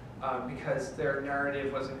people because their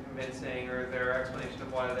narrative wasn't convincing, or their explanation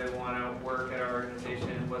of why they want to work at our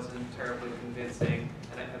organization wasn't terribly convincing.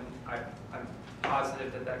 And I'm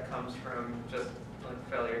positive that comes from just like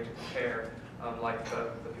failure to prepare, like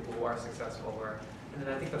the people who are successful were. And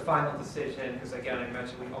then I think the final decision, because again I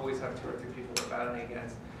mentioned we always have 2 or 3 people we're battling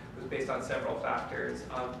against, was based on several factors.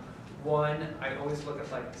 One, I always look at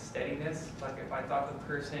like steadiness. Like if I thought the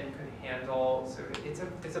person could handle, so it's a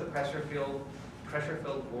pressure-filled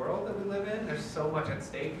world that we live in. There's so much at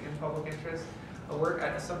stake in public interest work.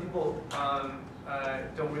 Some people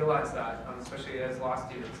don't realize that, especially as law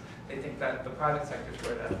students. They think that the private sector is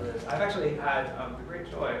where that lives. I've actually had the great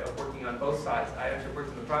joy of working on both sides. I actually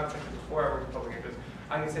worked in the private sector before I worked in public interest.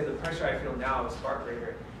 I can say the pressure I feel now is far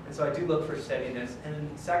greater. And so I do look for steadiness. And then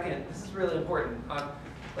second, this is really important,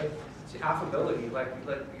 like affability. Like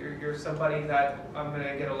you're somebody that I'm going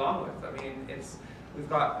to get along with. I mean,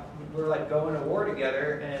 we're like going to war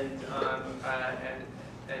together, and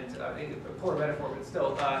a poor metaphor, but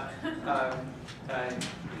still, I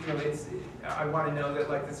want to know that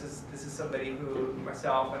like this is somebody who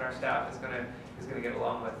myself and our staff is gonna get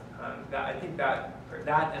along with. I think that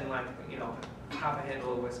and like half a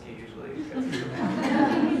handle of whiskey usually.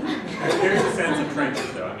 There's a sense of trenches,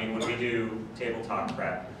 though. I mean, when we do table talk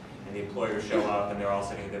prep, and the employers show up, and they're all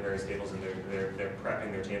sitting at their various tables, and they're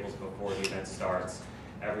prepping their tables before the event starts.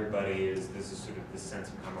 There's sort of this sense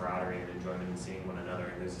of camaraderie and enjoyment in seeing one another,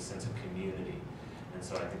 and there's a sense of community. And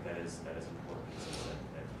so I think that is important, so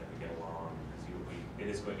that we get along,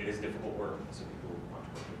 because it is difficult work, so people want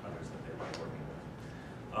to work with others that they like working with.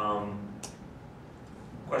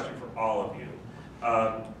 Question for all of you.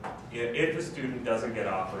 If a student doesn't get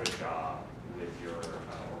offered a job with your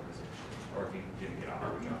organization, or if you didn't get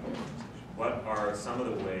offered a job with your organization, what are some of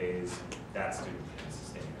the ways that student can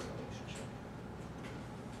sustain a relationship?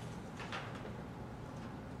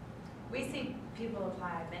 We see people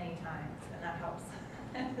apply many times, and that helps.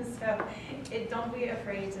 So don't be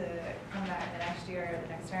afraid to come back the next year or the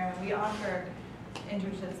next term. We offer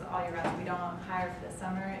internships all year round. We don't hire for the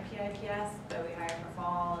summer at PIPS, but we hire for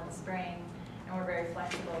fall and spring, and we're very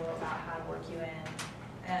flexible about how to work you in.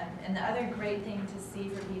 And the other great thing to see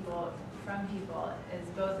from people is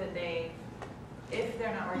both that if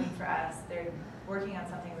they're not working for us, they're working on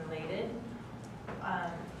something related.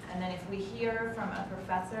 And then if we hear from a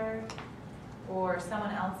professor or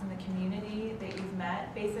someone else in the community that you've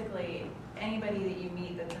met, basically anybody that you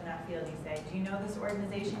meet that's in that field, you say, do you know this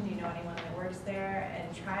organization? Do you know anyone that works there?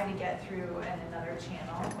 And try to get through another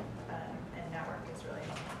channel, and network is really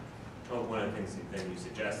helpful. Well, one of the things that you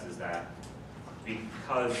suggest is that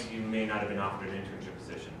because you may not have been offered an internship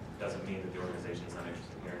position, doesn't mean that the organization is not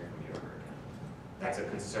interested in hearing from you ever again. That's a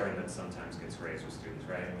concern that sometimes gets raised with students,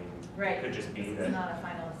 right? I mean, it could just be that it's not a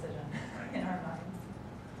final decision in our minds.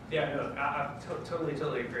 Yeah, no, I totally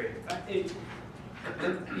agree. I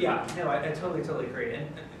totally agree. And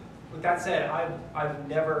with that said, I've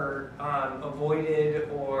never avoided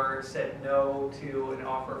or said no to an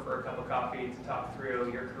offer for a cup of coffee to talk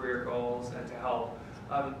through your career goals and to help.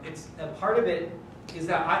 It's a part of it is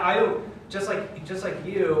that I don't, just like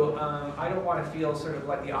you, I don't want to feel sort of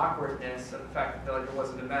like the awkwardness of the fact that like there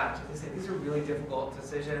wasn't a match. As I say, these are really difficult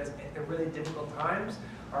decisions. They're really difficult times.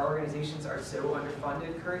 Our organizations are so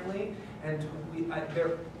underfunded currently, and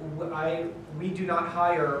we do not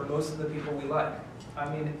hire most of the people we like. I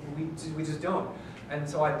mean, we just don't. And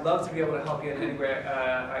so I'd love to be able to help you in any way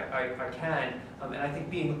I can. And I think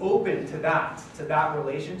being open to that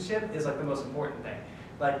relationship is like the most important thing.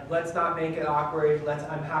 Like, let's not make it awkward.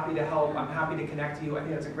 I'm happy to help. I'm happy to connect to you. I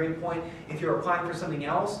think that's a great point. If you're applying for something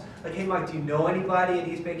else, like, hey, Mike, do you know anybody at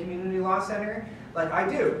East Bay Community Law Center? Like, I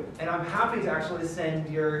do, and I'm happy to actually send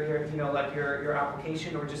your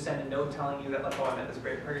application, or just send a note telling you that, like, oh, I met this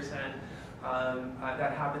great person.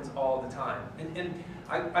 That happens all the time. And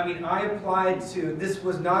I mean, I applied to, this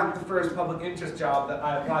was not the first public interest job that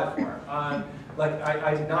I applied for. Like,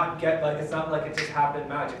 I did not get, like, it's not like it just happened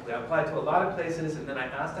magically. I applied to a lot of places, and then I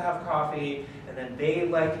asked to have coffee, and then they,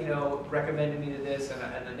 like, recommended me to this,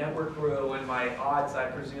 and the network grew, and my odds, I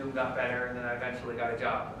presume, got better, and then I eventually got a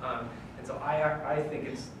job. And so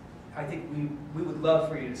I think we would love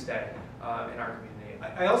for you to stay in our community.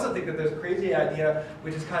 I also think that there's a crazy idea,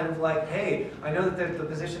 which is kind of like, hey, I know that the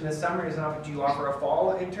position this summer is not, do you offer a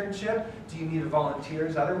fall internship? Do you need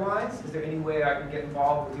volunteers otherwise? Is there any way I can get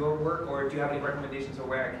involved with your work, or do you have any recommendations of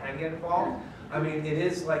where I can get involved? I mean, it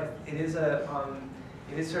is sort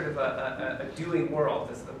of a doing world,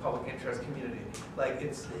 this the public interest community. Like,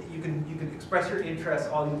 you can express your interest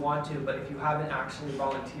all you want to, but if you haven't actually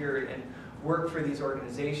volunteered and worked for these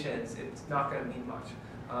organizations, it's not going to mean much.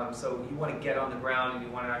 So you want to get on the ground, and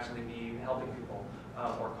you want to actually be helping people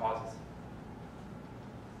or causes.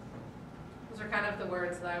 Those are kind of the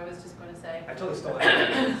words that I was just going to say. I totally stole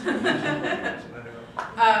that.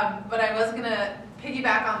 But I was going to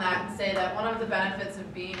piggyback on that and say that one of the benefits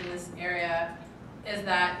of being in this area is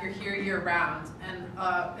that you're here year-round. And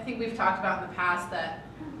I think we've talked about in the past that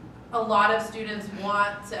a lot of students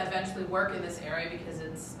want to eventually work in this area because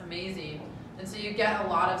it's amazing. And so you get a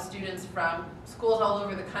lot of students from schools all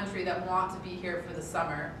over the country that want to be here for the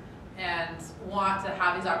summer and want to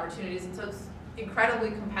have these opportunities. And so it's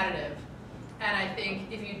incredibly competitive. And I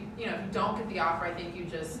think if you don't get the offer, I think you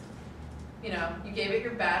just, you gave it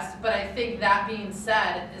your best. But I think that being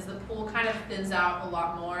said, is the pool kind of thins out a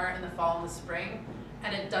lot more in the fall and the spring.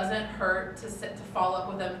 And it doesn't hurt to follow up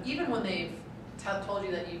with them, even when they've told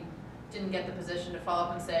you that you didn't get the position, to follow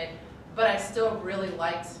up and say, but I still really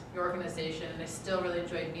liked your organization, and I still really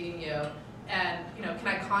enjoyed meeting you. And can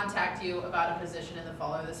I contact you about a position in the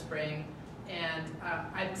fall or the spring? And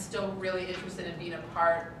I'm still really interested in being a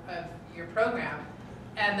part of your program.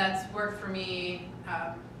 And that's worked for me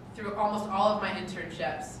through almost all of my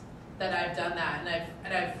internships that I've done that.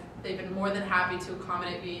 And they've been more than happy to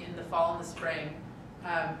accommodate me in the fall and the spring.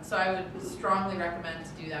 So I would strongly recommend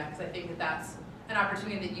to do that, because I think that that's an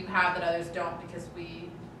opportunity that you have that others don't, because we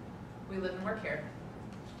live and work here.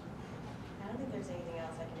 I don't think there's anything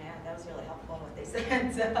else I can add. That was really helpful what they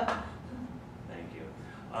said. So. Thank you.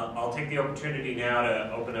 I'll take the opportunity now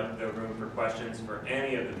to open up the room for questions for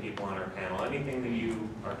any of the people on our panel. Anything that you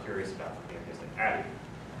are curious about from campus. Abby.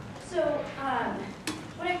 So,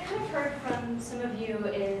 what I've kind of heard from some of you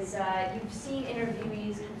is you've seen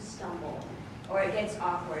interviewees kind of stumble, or it gets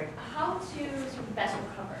awkward. How to sort of best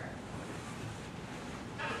recover?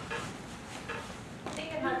 I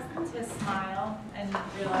think it helps to smile and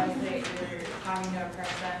realize that you're talking to a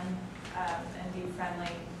person and be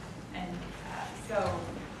friendly, and so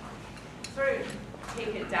sort of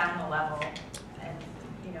take it down a level, and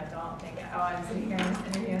don't think, oh, I'm sitting here in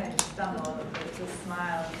this interview and I just stumbled, but just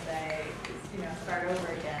smile and say, start over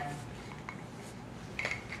again.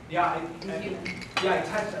 Yeah, I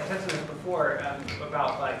touched on this before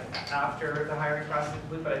about like after the hiring process,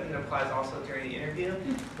 but I think it applies also during the interview.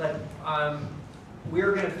 Like,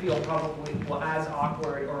 we're going to feel probably as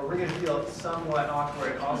awkward, or we're going to feel somewhat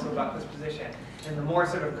awkward also about this position. And the more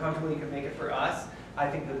sort of comfortable you can make it for us, I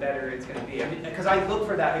think the better it's going to be. I mean, because I look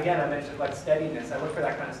for that, again, I mentioned like steadiness. I look for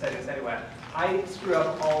that kind of steadiness anyway. I screw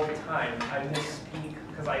up all the time. I misspeak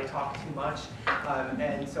because I talk too much.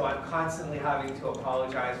 And so I'm constantly having to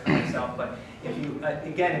apologize for myself. But if you,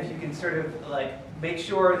 again, if you can sort of like make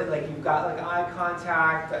sure that like you've got like eye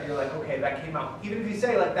contact, that you're like, okay, that came out, even if you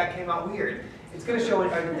say like that came out weird, it's going to show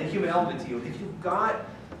the human element to you. If you've got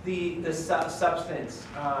the substance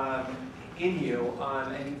in you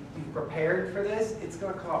and you've prepared for this, it's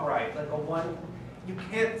going to come out right. Like you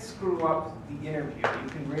can't screw up the interview. You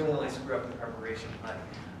can really only screw up the preparation.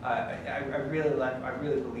 I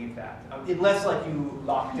really believe that. Unless like you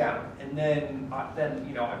lock down, and then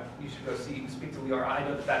you know you should go speak to Lior. I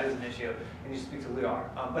know that is an issue, and you should speak to Lior.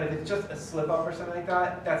 But if it's just a slip up or something like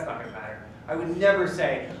that, that's not going to matter. I would never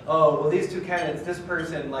say, oh, well, these two candidates, this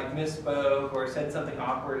person like misspoke or said something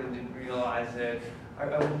awkward and didn't realize it.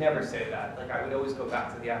 I would never say that. Like I would always go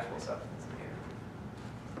back to the actual substance of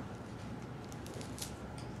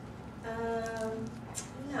the interview.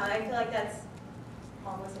 No, I feel like that's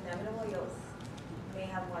almost inevitable. You may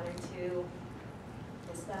have one or two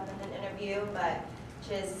misstep in an interview, but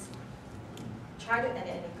just try to end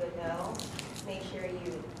it in a good note. Make sure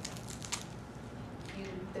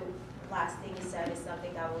the last thing you said is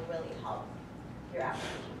something that will really help your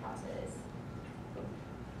application process.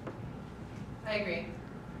 I agree.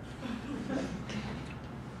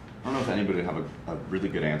 I don't know if anybody would have a really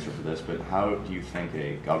good answer for this, but how do you think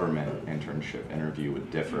a government internship interview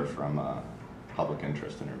would differ from a public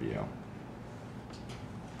interest interview?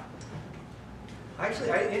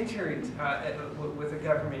 Actually, I interned with a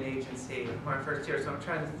government agency my first year, so I'm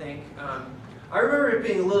trying to think. I remember it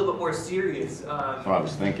being a little bit more serious. That's what I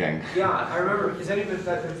was thinking. Yeah, I remember. Is anybody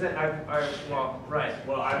well, right.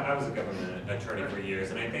 Well, I was a government attorney for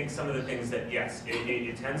years, and I think some of the things that, yes,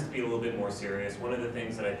 it tends to be a little bit more serious. One of the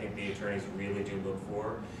things that I think the attorneys really do look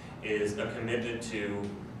for is a commitment to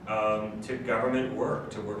government work,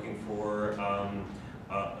 to working for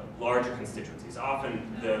larger constituencies.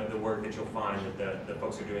 Often the work that you'll find that the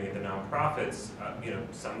folks are doing at the nonprofits, you know,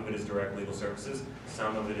 some of it is direct legal services,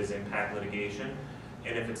 some of it is impact litigation,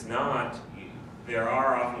 and if it's not, there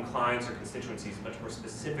are often clients or constituencies, much more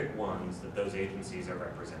specific ones that those agencies are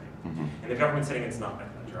representing. Mm-hmm. In the government setting, it's not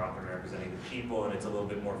like that. You're often representing the people, and it's a little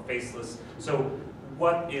bit more faceless. So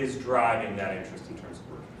what is driving that interest in terms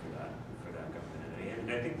of working for that government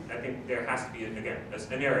entity? And I think there has to be, again,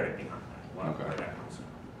 a narrative behind that, where that comes from.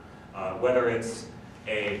 Whether it's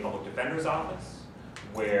a public defender's office,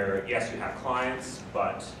 where yes, you have clients,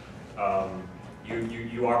 but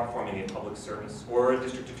you are performing a public service, or a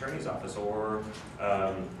district attorney's office, or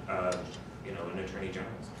you know, an attorney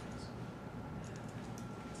general's office.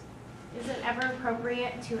 Is it ever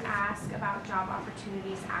appropriate to ask about job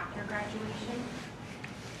opportunities after graduation?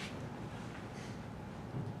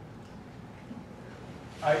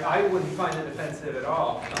 I wouldn't find it offensive at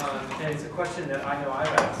all, and it's a question that I know I've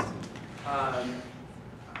asked.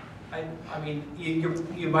 I mean,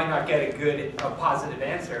 you might not get a positive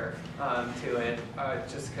answer to it,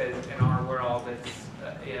 just because in our world it's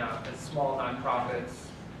you know, it's small nonprofits,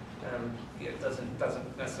 it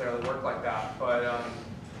doesn't necessarily work like that. But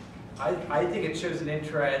I think it shows an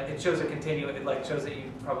interest. It shows a shows that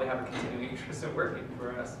you probably have a continuing interest in working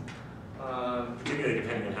for us. Particularly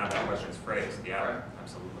depending on how that question is phrased. Yeah, right.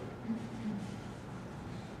 Absolutely.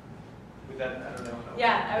 With that, I don't know.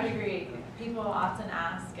 Yeah, I would agree. People often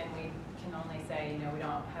ask, and we can only say, you know, we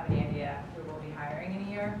don't have any idea who we'll be hiring in a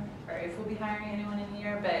year, or if we'll be hiring anyone in a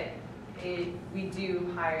year, but we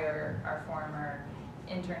do hire our former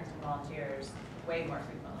interns and volunteers way more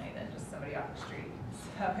frequently than just somebody off the street.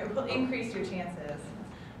 So it will increase your chances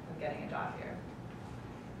of getting a job here.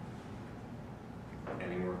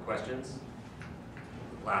 Any more questions?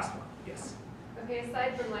 Last one, yes. Okay,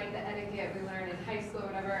 aside from like the etiquette we learned in high school or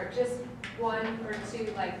whatever, just one or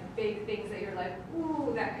two like big things that you're like,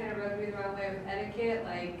 ooh, that kind of rubbed me the wrong way with etiquette,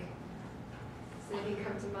 like, does anything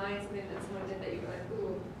come to mind, something that someone did that you were like,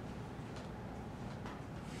 ooh?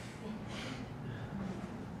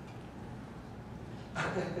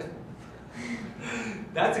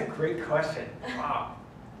 That's a great question. Wow.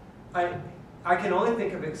 I can only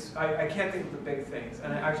think of, I can't think of the big things,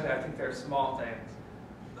 and I think they're small things.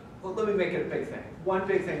 Well, let me make it a big thing. One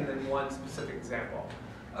big thing and then one specific example.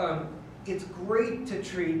 It's great to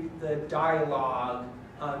treat the dialogue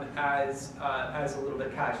as a little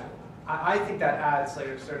bit casual. I think that adds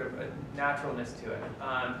like sort of a naturalness to it.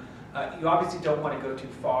 You obviously don't want to go too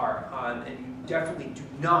far, and you definitely do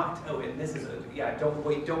not, and this is don't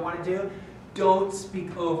want to do, don't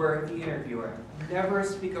speak over the interviewer. Never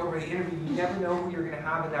speak over the interview. You never know who you're going to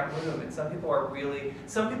have in that room, and some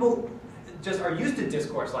people just are used to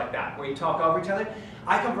discourse like that, where you talk over each other.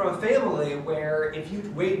 I come from a family where if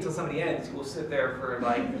you wait until somebody ends, you will sit there for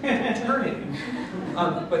like eternity.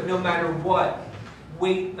 But no matter what,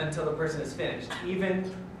 wait until the person is finished.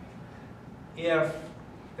 Even if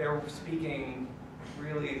they're speaking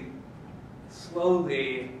really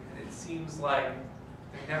slowly, and it seems like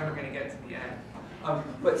they're never going to get to the end.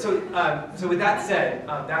 So with that said,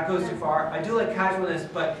 that goes too far. I do like casualness,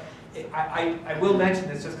 but I will mention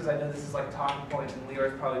this just because I know this is like talking points, and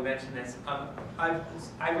Lior's probably mentioned this.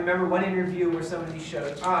 I remember one interview where somebody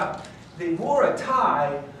showed up. they wore a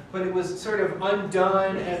tie, but it was sort of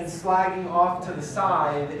undone and slagging off to the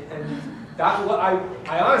side, and that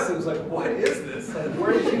I honestly was like, what is this? Like,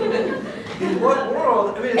 where did you, in what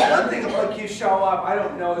world? I mean, it's one thing if like you show up, I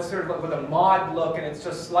don't know, it's sort of like with a mod look and it's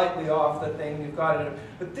just slightly off the thing you've got it,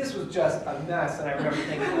 but this was just a mess, and I remember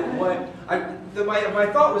thinking, what? My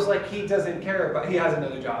thought was like, he doesn't care about, he has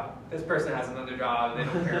another job. This person has another job, they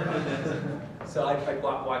don't care about this. So I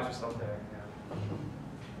watch yourself there.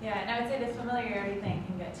 Yeah, and I would say the familiarity thing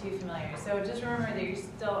can get too familiar. So just remember that you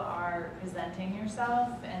still are presenting yourself,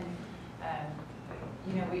 and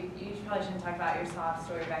you know, you probably shouldn't talk about your soft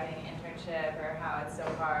story about getting an internship or how it's so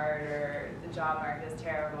hard or the job market is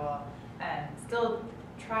terrible. Still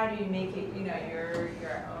try to make it, you know,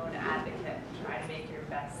 your own advocate. Try to make your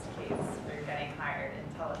best case for getting hired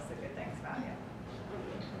and tell us the good things about you.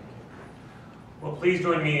 Well, please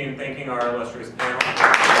join me in thanking our illustrious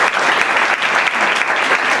panel.